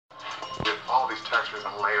textures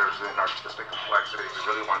and layers and artistic complexity. We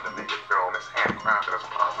really wanted to make it feel as handcrafted as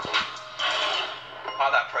possible.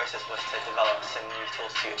 Part of that process was to develop some new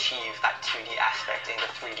tools to achieve that 2D aspect in the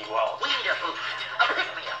 3D world. We need a boost, a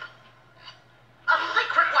pick-me-up, a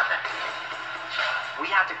secret weapon. We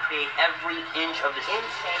have to create every inch of this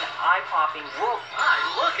insane, eye-popping world. My,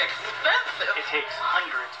 look expensive. It takes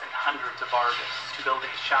hundreds and hundreds of artists to build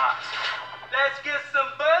these shots. Let's get some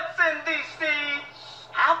butts in these seats.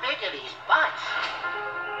 How big are these butts?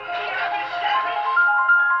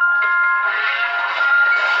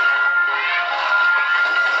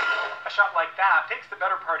 A shot like that takes the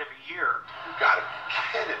better part of a year. You gotta be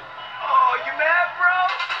kidding. Oh, you mad, bro?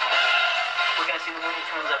 We're gonna see the Looney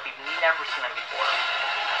Tunes like we've never seen them before.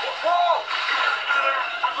 Whoa!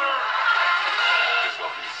 There's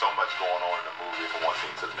gonna be so much going on in the movie from one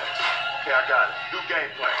scene to the next. Okay, I got it. New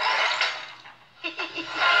game plan.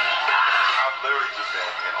 I've literally just been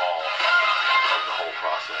in awe of the whole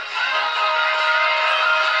process.